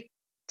I speak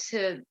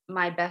to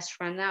my best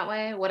friend that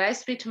way? Would I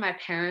speak to my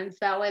parents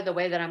that way, the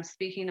way that I'm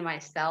speaking to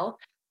myself?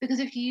 Because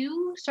if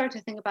you start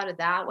to think about it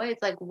that way,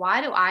 it's like,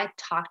 why do I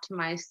talk to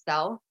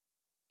myself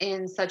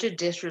in such a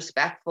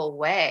disrespectful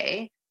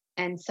way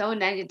and so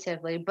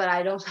negatively, but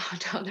I don't talk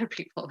to other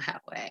people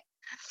that way?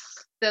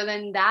 So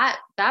then that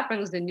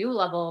brings a new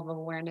level of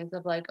awareness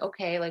of like,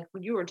 okay, like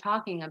what you were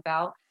talking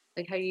about,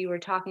 like how you were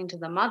talking to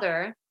the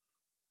mother,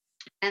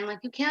 and like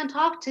you can't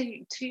talk to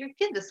your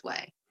kid this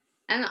way.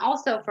 And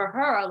also for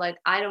her, like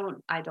I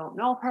don't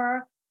know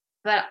her,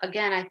 but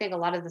again, I think a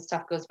lot of the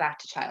stuff goes back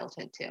to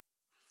childhood too.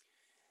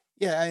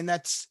 Yeah,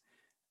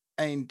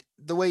 and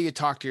the way you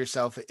talk to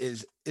yourself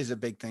is a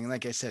big thing.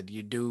 Like I said,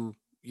 you do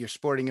your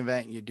sporting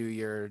event, you do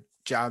your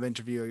job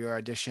interview or your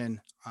audition.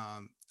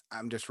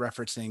 I'm just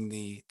referencing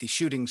the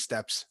shooting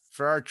steps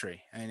for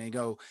archery. And they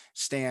go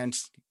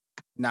stance,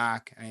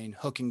 knock,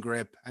 hook and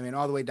grip. I mean,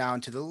 all the way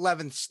down to the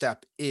 11th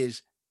step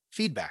is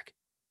feedback.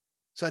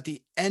 So at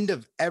the end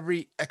of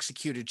every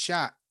executed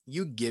shot,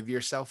 you give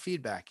yourself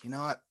feedback. You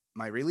know what?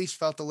 My release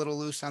felt a little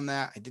loose on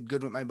that. I did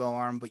good with my bow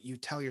arm, but you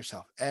tell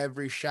yourself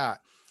every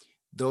shot,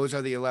 those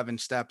are the 11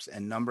 steps.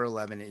 And number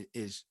 11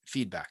 is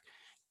feedback.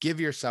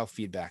 Give yourself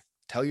feedback.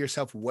 Tell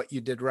yourself what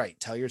you did right.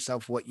 Tell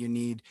yourself what you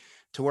need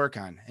to work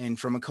on. And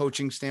from a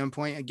coaching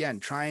standpoint,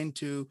 again,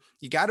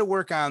 you got to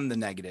work on the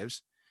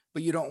negatives,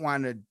 but you don't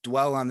want to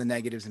dwell on the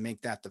negatives and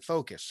make that the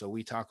focus. So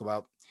we talk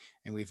about,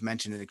 and we've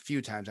mentioned it a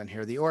few times on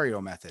here, the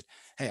Oreo method.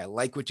 Hey, I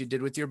like what you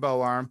did with your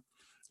bow arm.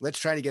 Let's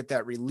try to get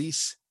that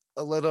release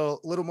a little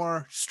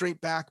more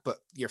straight back, but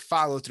your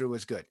follow through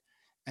was good.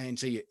 And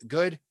so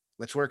good,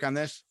 let's work on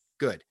this.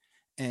 Good.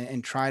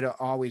 And try to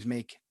always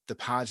make the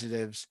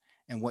positives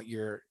and what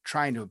you're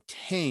trying to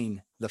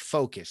obtain the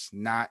focus,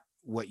 not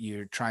what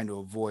you're trying to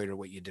avoid or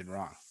what you did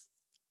wrong.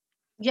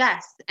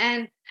 Yes.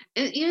 And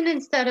even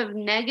instead of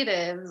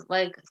negatives,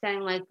 like saying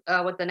like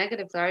what the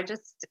negatives are,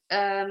 just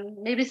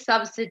maybe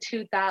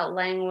substitute that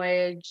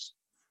language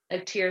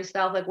like to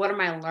yourself. Like, what are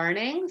my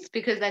learnings?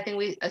 Because I think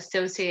we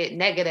associate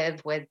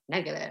negative with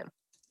negative.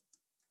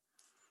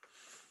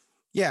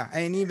 Yeah.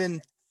 And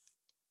even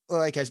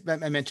like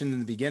I mentioned in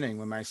the beginning,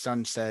 when my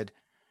son said,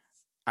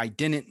 I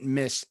didn't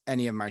miss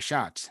any of my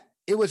shots,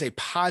 it was a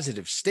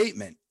positive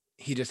statement.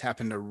 He just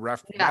happened to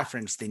Yeah.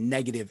 reference the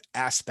negative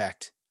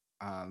aspect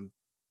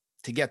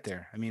to get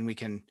there. I mean, we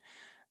can,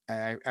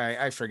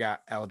 I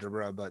forgot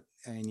algebra, but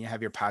and you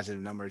have your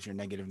positive numbers, your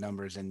negative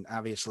numbers. And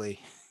obviously,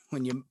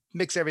 when you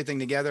mix everything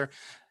together,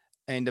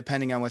 and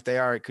depending on what they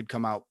are, it could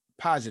come out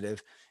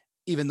positive.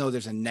 Even though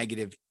there's a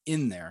negative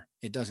in there,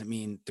 it doesn't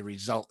mean the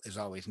result is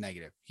always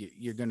negative.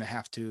 You're going to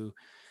have to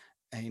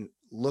and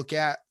look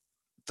at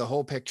the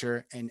whole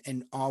picture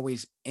and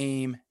always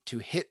aim to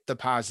hit the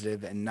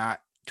positive and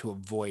not to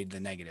avoid the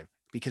negative,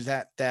 because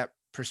that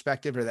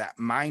perspective or that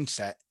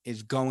mindset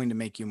is going to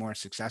make you more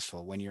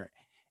successful when you're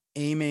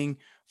aiming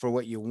for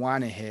what you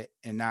want to hit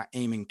and not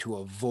aiming to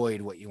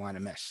avoid what you want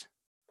to miss.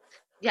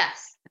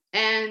 Yes.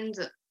 And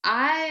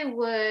I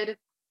would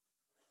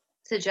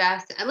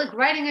suggest like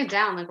writing it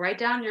down, like write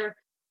down your,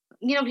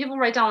 people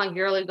write down like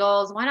yearly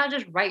goals. Why not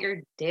just write your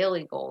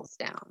daily goals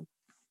down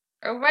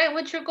or write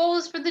what your goal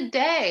is for the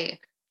day?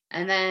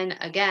 And then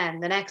again,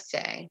 the next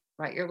day,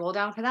 write your goal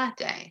down for that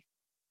day.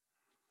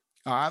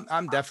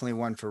 I'm definitely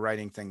one for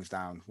writing things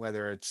down,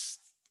 whether it's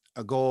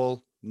a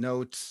goal,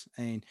 notes,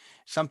 and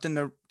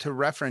something to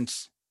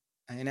reference.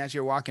 And as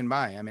you're walking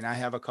by, I mean, I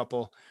have a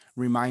couple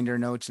reminder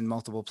notes in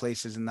multiple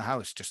places in the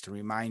house just to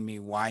remind me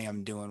why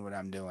I'm doing what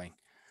I'm doing.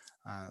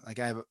 Like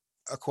I have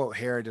a quote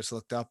here I just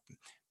looked up.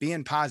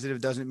 Being positive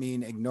doesn't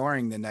mean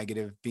ignoring the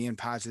negative. Being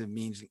positive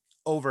means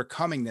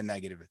overcoming the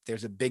negative.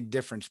 There's a big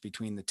difference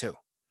between the two.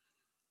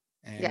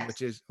 And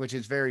Yes. which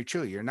is very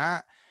true.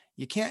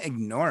 You can't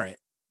ignore it.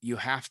 You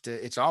have to,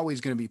 it's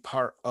always going to be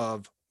part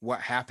of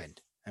what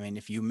happened. I mean,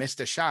 if you missed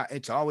a shot,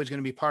 it's always going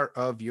to be part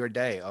of your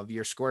day, of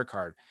your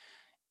scorecard.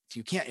 So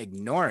you can't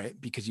ignore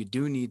it, because you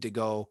do need to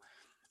go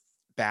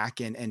back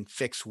and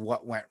fix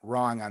what went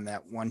wrong on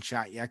that one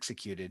shot you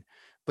executed.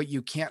 But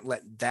you can't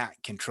let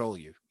that control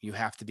you. You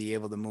have to be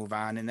able to move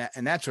on.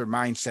 And that's where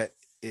mindset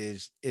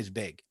is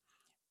big.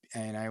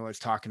 And I was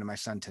talking to my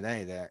son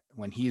today that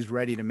when he's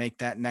ready to make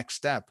that next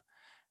step,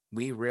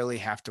 we really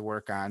have to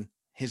work on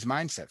his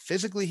mindset.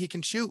 Physically, he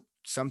can shoot.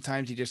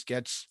 Sometimes he just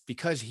gets,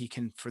 because he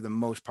can, for the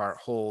most part,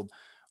 hold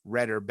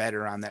red or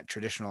better on that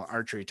traditional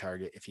archery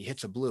target. If he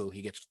hits a blue,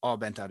 he gets all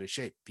bent out of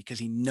shape because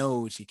he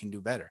knows he can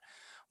do better.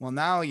 Well,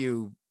 now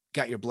you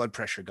got your blood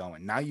pressure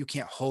going. Now you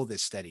can't hold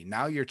this steady.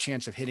 Now your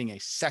chance of hitting a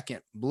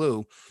second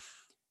blue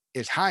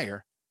is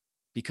higher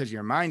because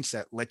your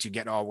mindset lets you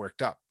get all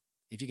worked up.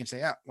 If you can say,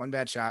 yeah, one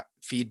bad shot,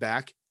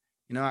 feedback,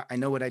 I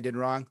know what I did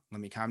wrong.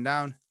 Let me calm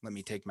down. Let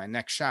me take my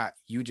next shot.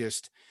 You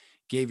just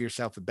gave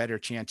yourself a better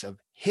chance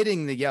of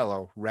hitting the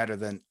yellow rather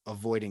than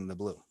avoiding the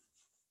blue.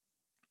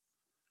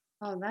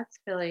 Oh, that's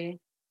really,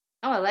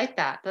 oh, I like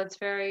that. That's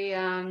very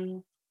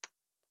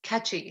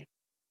catchy.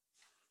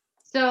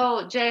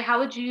 So, Jay, how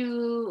would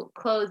you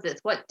close this?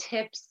 What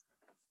tips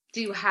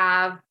do you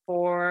have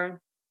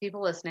for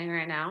people listening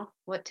right now?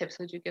 What tips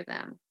would you give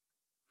them?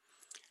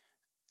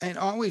 And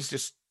always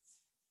just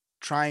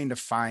trying to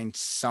find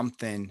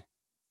something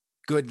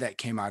good that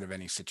came out of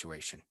any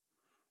situation.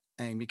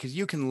 And because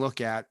you can look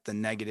at the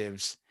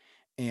negatives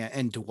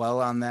and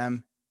dwell on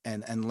them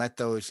and let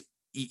those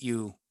eat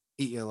you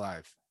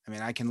alive. I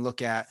mean, I can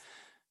look at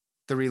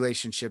the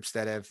relationships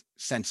that have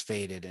since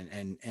faded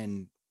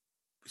and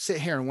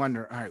sit here and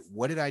wonder, all right,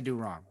 what did I do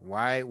wrong?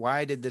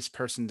 Why did this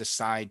person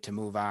decide to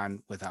move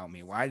on without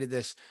me? Why did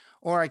this?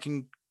 Or I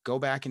can go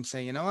back and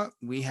say, you know what,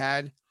 we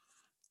had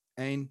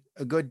a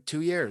good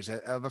 2 years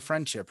of a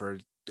friendship, or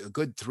a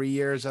good 3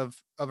 years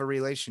of a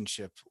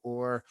relationship,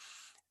 or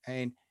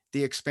and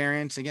the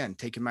experience, again,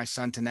 taking my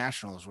son to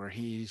nationals where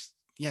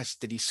yes,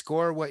 did he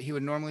score what he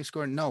would normally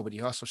score? No, but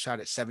he also shot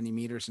at 70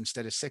 meters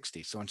instead of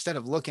 60. So instead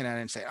of looking at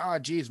it and say, oh,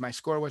 geez, my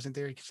score wasn't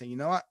there, you can say, you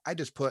know what? I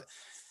just put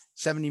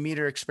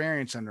 70-meter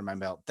experience under my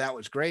belt. That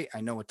was great.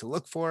 I know what to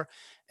look for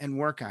and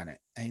work on it.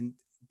 And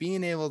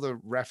being able to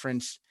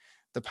reference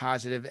the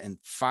positive and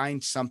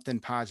find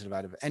something positive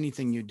out of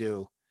anything you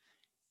do.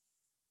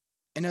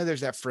 I know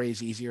there's that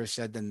phrase, easier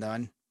said than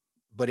done,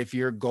 but if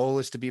your goal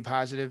is to be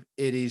positive,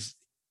 it is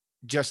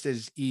just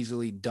as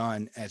easily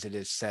done as it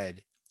is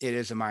said. It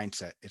is a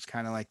mindset. It's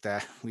kind of like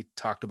that we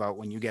talked about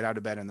when you get out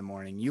of bed in the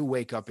morning, you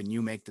wake up and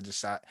you make the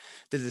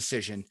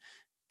decision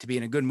to be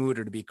in a good mood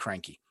or to be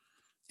cranky.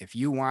 If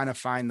you want to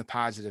find the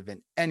positive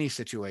in any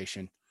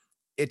situation,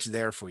 it's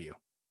there for you.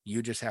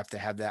 You just have to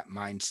have that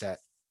mindset.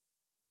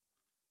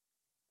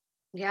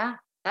 Yeah,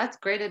 that's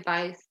great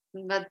advice.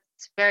 That's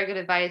very good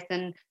advice.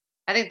 And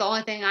I think the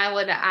only thing I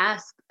would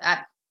add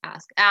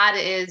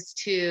is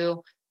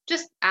to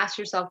just ask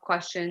yourself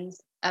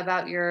questions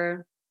about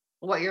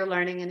what you're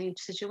learning in each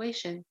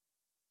situation.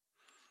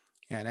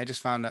 Yeah, and I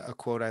just found a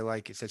quote I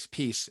like. It says,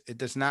 peace. It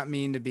does not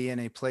mean to be in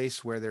a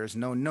place where there is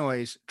no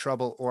noise,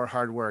 trouble, or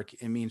hard work.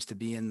 It means to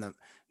be in the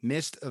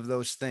midst of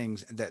those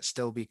things that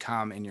still be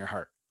calm in your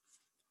heart.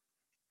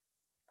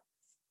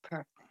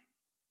 Perfect.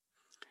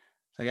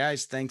 So,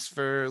 guys, thanks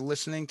for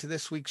listening to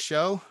this week's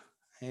show.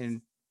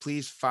 And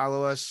please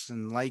follow us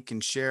and like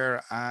and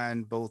share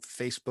on both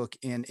Facebook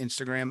and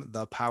Instagram,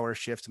 The Power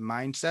Shift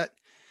Mindset.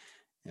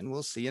 And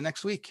we'll see you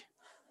next week.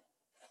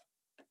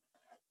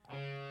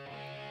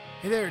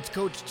 Hey there, it's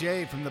Coach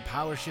Jay from the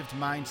Power Shift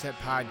Mindset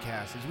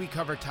Podcast. As we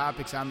cover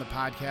topics on the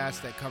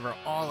podcast that cover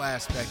all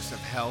aspects of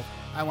health,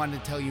 I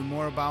wanted to tell you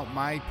more about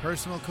my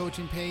personal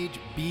coaching page,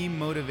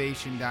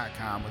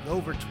 beammotivation.com. With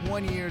over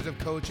 20 years of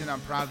coaching,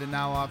 I'm proud to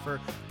now offer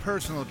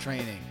personal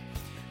training.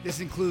 This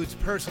includes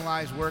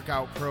personalized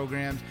workout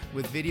programs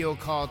with video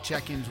call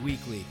check-ins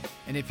weekly.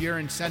 And if you're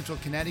in Central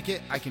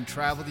Connecticut, I can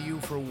travel to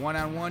you for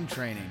one-on-one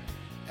training.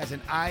 As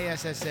an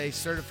ISSA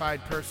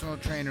certified personal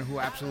trainer who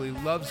absolutely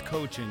loves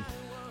coaching,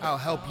 I'll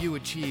help you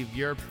achieve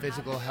your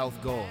physical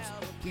health goals.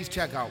 Please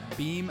check out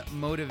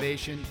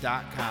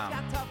beammotivation.com.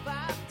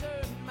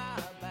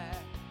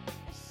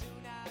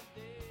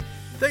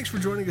 Thanks for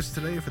joining us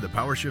today for the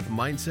PowerShift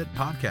Mindset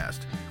Podcast.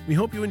 We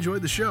hope you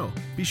enjoyed the show.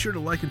 Be sure to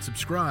like and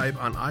subscribe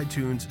on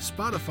iTunes,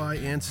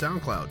 Spotify, and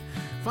SoundCloud.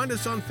 Find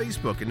us on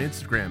Facebook and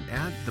Instagram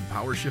at The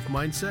PowerShift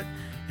Mindset,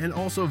 and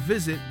also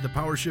visit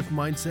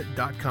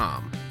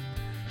thepowershiftmindset.com.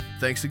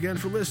 Thanks again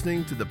for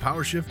listening to the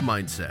PowerShift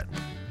Mindset.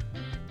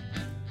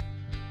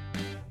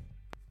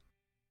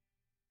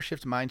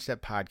 Shift Mindset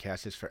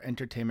Podcast is for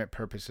entertainment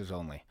purposes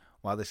only.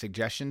 While the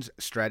suggestions,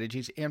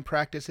 strategies, and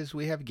practices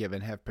we have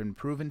given have been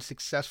proven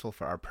successful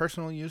for our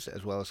personal use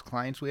as well as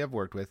clients we have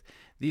worked with,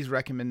 these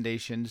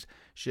recommendations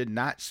should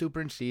not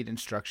supersede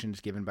instructions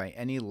given by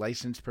any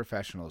licensed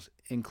professionals,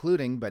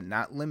 including but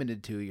not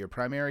limited to your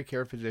primary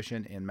care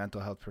physician and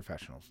mental health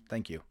professionals.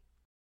 Thank you.